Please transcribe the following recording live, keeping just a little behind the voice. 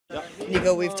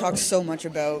Nico, we've talked so much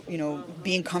about,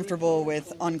 being comfortable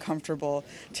with uncomfortable.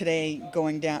 Tonight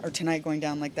going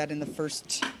down like that in the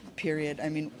first period. I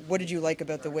mean, what did you like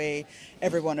about the way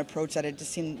everyone approached that? It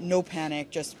just seemed no panic,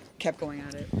 just kept going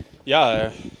at it.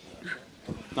 Yeah,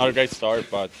 not a great start,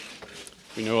 but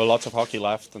we knew lots of hockey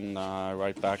left, and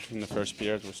right back in the first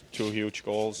period was two huge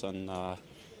goals, and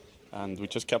we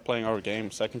just kept playing our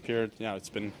game. Second period, yeah, it's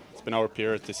been our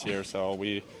period this year, so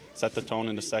we set the tone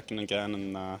in the second again,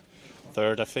 and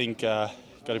third, I think, got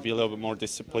to be a little bit more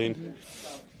disciplined.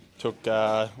 Took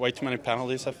way too many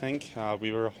penalties, I think.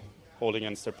 We were holding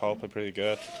against their power play pretty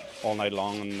good all night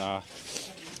long, and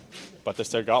but they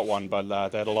still got one, but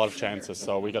they had a lot of chances,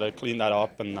 so we got to clean that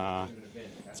up, and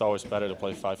it's always better to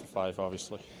play 5-for-5,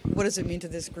 obviously. What does it mean to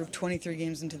this group, 23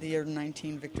 games into the year,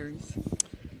 19 victories?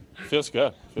 Feels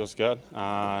good,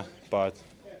 but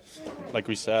like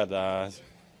we said,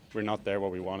 we're not there where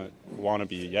we want to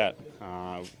be yet.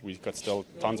 We've got still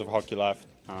tons of hockey left.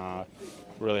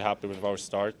 Really happy with our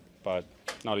start, but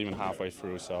not even halfway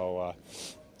through, so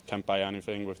can't buy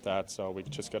anything with that. So we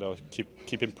just got to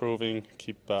keep improving,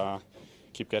 keep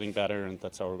getting better, and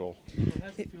that's our goal. How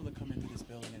does it feel to come into this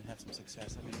building and have some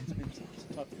success? I mean, it's been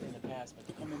tough in the past, but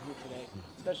to come in here today,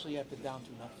 especially after down 2-0.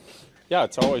 Yeah,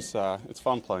 it's always it's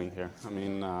fun playing here. I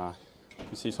mean,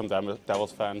 you see some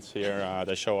Devils fans here.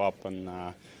 They show up,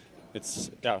 and it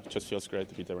just feels great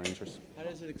to beat the Rangers. How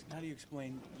do you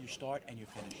explain your start and your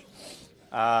finish?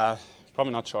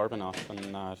 Probably not sharp enough,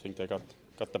 and I think they got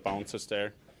the bounces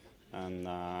there, and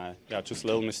just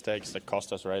little mistakes that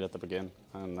cost us right at the beginning,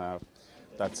 and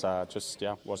that's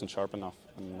wasn't sharp enough.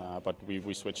 And but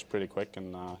we switched pretty quick,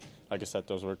 and like I said,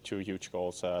 those were two huge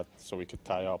goals, so we could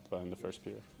tie up in the first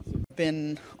period.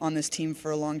 Been on this team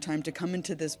for a long time, to come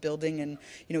into this building and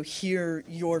hear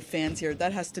your fans here,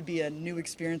 that has to be a new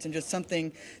experience and just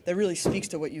something that really speaks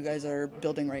to what you guys are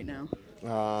building right now.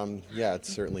 Yeah,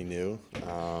 it's certainly new,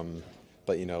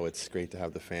 but it's great to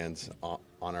have the fans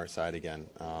on our side again.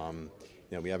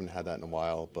 We haven't had that in a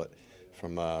while, but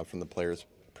from the players'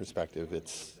 perspective,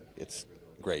 it's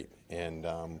great, and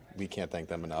we can't thank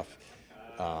them enough.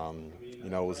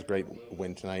 It was a great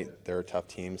win tonight. They're a tough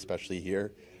team, especially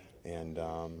here. And,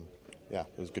 it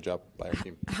was a good job by our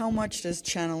team. How much does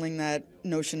channeling that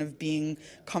notion of being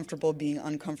comfortable, being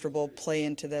uncomfortable, play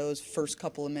into those first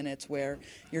couple of minutes where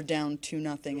you're down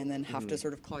 2-0 and then have to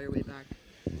sort of claw your way back?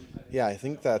 Yeah, I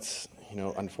think that's,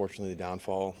 unfortunately the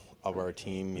downfall of our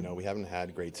team. We haven't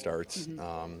had great starts,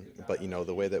 but,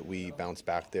 the way that we bounced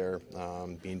back there,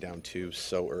 being down 2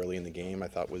 so early in the game, I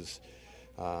thought was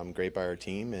great by our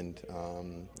team. And,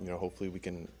 hopefully we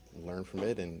can learn from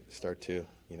it and start to,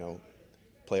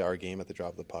 play our game at the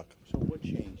drop of the puck. So what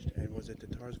changed? And was it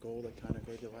Tatar's goal that kind of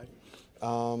gave you life?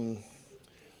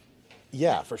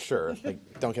 Yeah, for sure.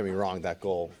 Don't get me wrong, that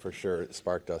goal for sure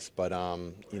sparked us. But,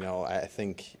 I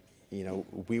think,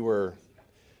 we were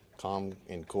calm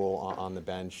and cool on the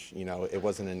bench. It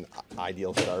wasn't an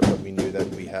ideal start, but we knew that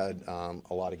we had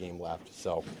a lot of game left.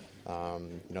 So,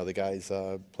 the guys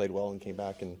played well and came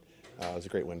back, and it was a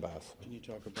great win by us. Can you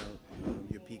talk about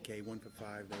your PK 1 for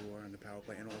 5 they were on the power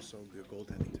play, and also your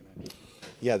goaltending tonight?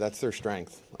 Yeah, that's their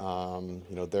strength.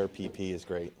 Their PP is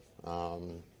great,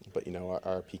 but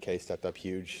our PK stepped up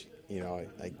huge.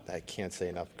 I can't say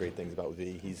enough great things about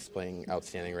V. He's playing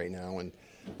outstanding right now, and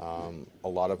a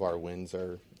lot of our wins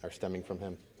are stemming from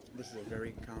him. This is a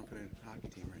very confident hockey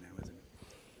team right now,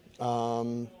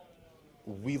 isn't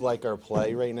it? We like our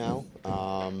play right now.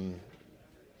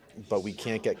 But we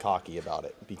can't get cocky about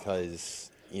it because,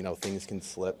 things can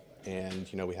slip, and,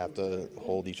 we have to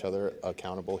hold each other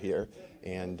accountable here.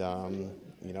 And,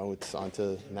 it's on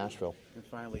to Nashville. And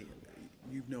finally,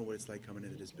 you know what it's like coming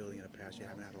into this building in the past. You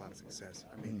haven't had a lot of success.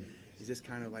 I mean, is this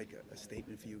kind of like a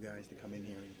statement for you guys to come in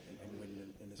here and win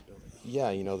in this building?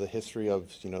 Yeah, the history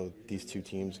of, these two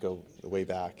teams go way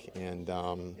back. And,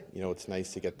 it's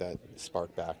nice to get that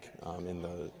spark back in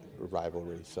the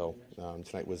rivalry. So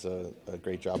tonight was a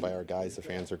great job by our guys. The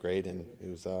fans are great, and it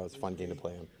was a fun game to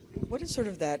play in. What is sort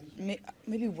of that,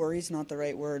 maybe worry is not the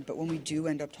right word, but when we do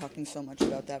end up talking so much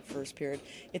about that first period,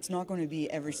 it's not going to be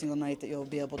every single night that you'll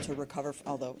be able to recover,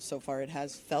 although so far it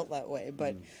has felt that way.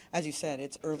 But as you said,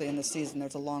 it's early in the season.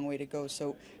 There's a long way to go.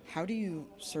 So how do you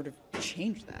sort of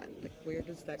change that? Where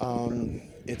does that come from?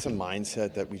 It's a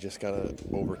mindset that we just got to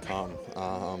overcome.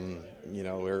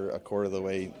 We're a quarter of the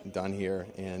way done here,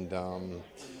 and,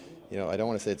 I don't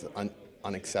want to say it's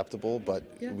unacceptable, but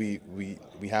yeah.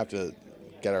 we have to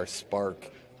get our spark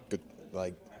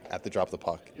at the drop of the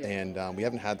puck, yeah. And we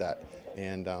haven't had that.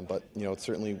 And but it's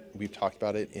certainly, we've talked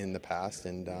about it in the past,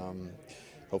 and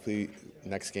hopefully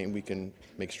next game we can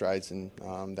make strides in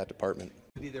that department.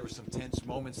 There were some tense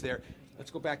moments there.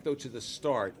 Let's go back, though, to the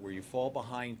start where you fall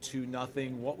behind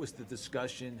 2-0. What was the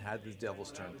discussion? How did the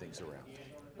Devils turn things around?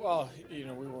 Well, we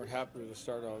weren't happy with the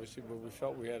start, obviously, but we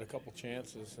felt we had a couple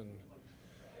chances. And,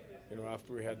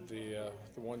 after we had the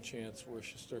one chance where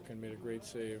Shesterkin made a great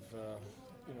save,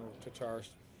 Tatar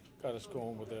got us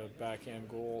going with a backhand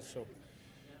goal. So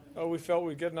we felt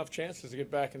we'd get enough chances to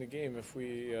get back in the game if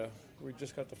we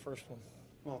just got the first one.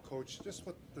 Well, Coach, just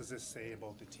what does this say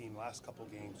about the team? Last couple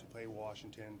games, you play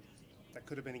Washington. That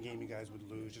could have been a game you guys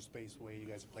would lose just based on the way you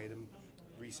guys played them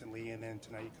recently. And then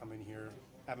tonight you come in here,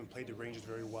 haven't played the Rangers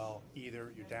very well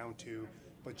either. You're down 2.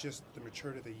 But just the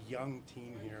maturity of the young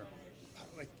team here,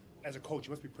 like as a coach, you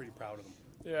must be pretty proud of them.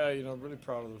 Yeah, really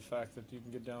proud of the fact that you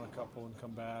can get down a couple and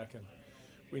come back. And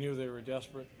we knew they were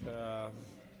desperate. Their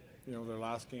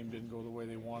last game didn't go the way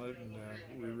they wanted, and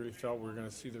we really felt we were going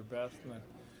to see their best. And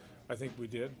I think we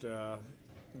did.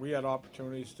 We had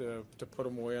opportunities to put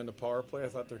them away on the power play. I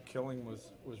thought their killing was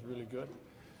really good.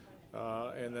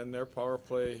 And then their power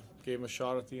play gave them a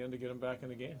shot at the end to get them back in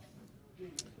the game.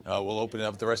 We'll open it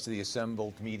up. The rest of the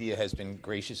assembled media has been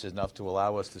gracious enough to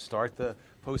allow us to start the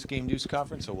post-game news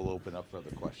conference, so we'll open up for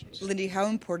other questions. Lindy, how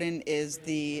important is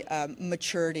the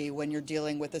maturity when you're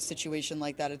dealing with a situation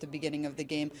like that at the beginning of the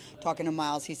game? Talking to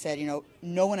Miles, he said,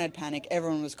 no one had panic,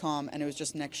 everyone was calm, and it was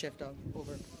just next shift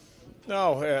over.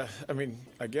 No,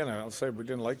 again, I'll say we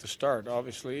didn't like the start,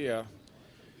 obviously. I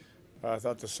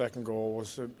thought the second goal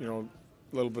was, a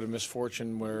little bit of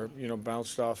misfortune where,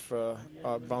 bounced off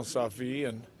V,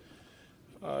 and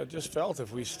just felt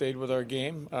if we stayed with our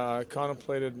game,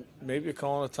 contemplated maybe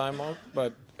calling a timeout,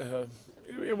 but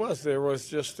there was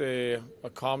just a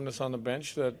calmness on the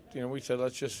bench that, we said,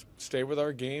 let's just stay with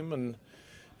our game and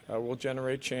we'll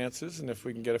generate chances, and if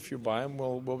we can get a few by them,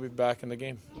 we'll be back in the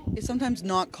game. Is sometimes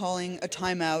not calling a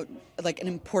timeout like an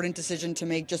important decision to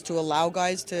make just to allow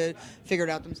guys to figure it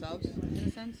out themselves, in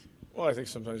a sense? Well, I think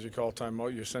sometimes you call a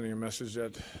timeout, you're sending a message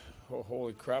that, oh,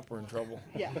 holy crap, we're in trouble.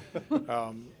 Yeah.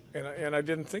 And I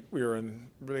didn't think we were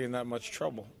really in that much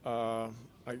trouble. I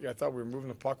thought we were moving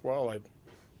the puck well.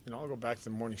 I'll go back to the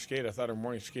morning skate. I thought our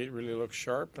morning skate really looked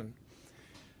sharp, and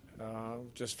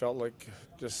just felt like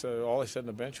all I said on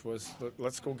the bench was,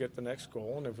 let's go get the next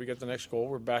goal, and if we get the next goal,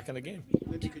 we're back in the game.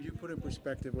 Lindy, could you put in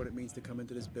perspective what it means to come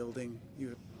into this building? You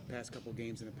had past couple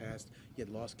games in the past, you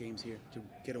had lost games here, to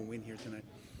get a win here tonight.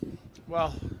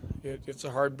 Well, it's a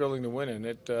hard building to win in.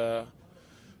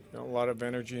 A lot of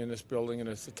energy in this building, and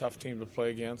it's a tough team to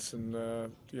play against, and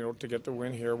to get the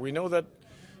win here. We know that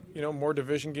more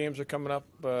division games are coming up,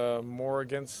 more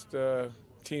against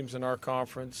teams in our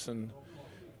conference, and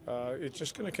it's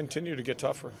just going to continue to get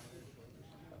tougher.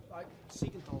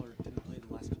 Siegenthaler didn't play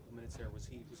the last couple minutes there. Was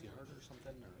he hurt or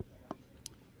something?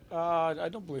 I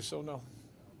don't believe so, no.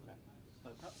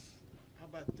 How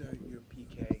about your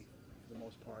PK for the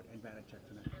most part and Vanacek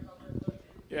tonight?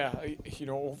 Yeah,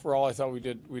 overall I thought we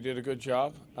did a good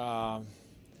job.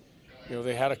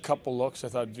 They had a couple looks. I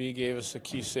thought V gave us the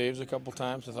key saves a couple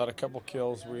times. I thought a couple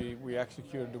kills we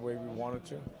executed the way we wanted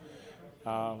to.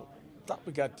 Thought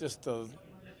we got just a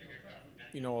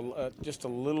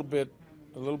little bit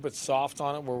soft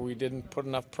on it where we didn't put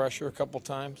enough pressure a couple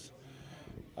times.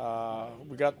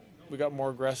 We got more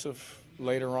aggressive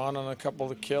later on a couple of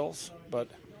the kills, but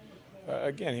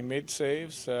again, he made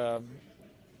saves.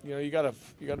 You got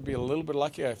to be a little bit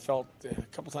lucky. I felt a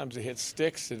couple times it hit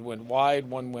sticks. It went wide.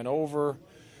 One went over.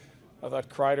 I thought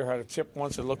Kreider had a tip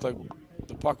once. It looked like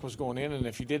the puck was going in, and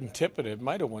if he didn't tip it, it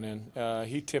might have went in.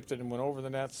 He tipped it and went over the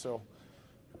net. So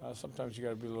sometimes you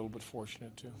got to be a little bit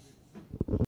fortunate too.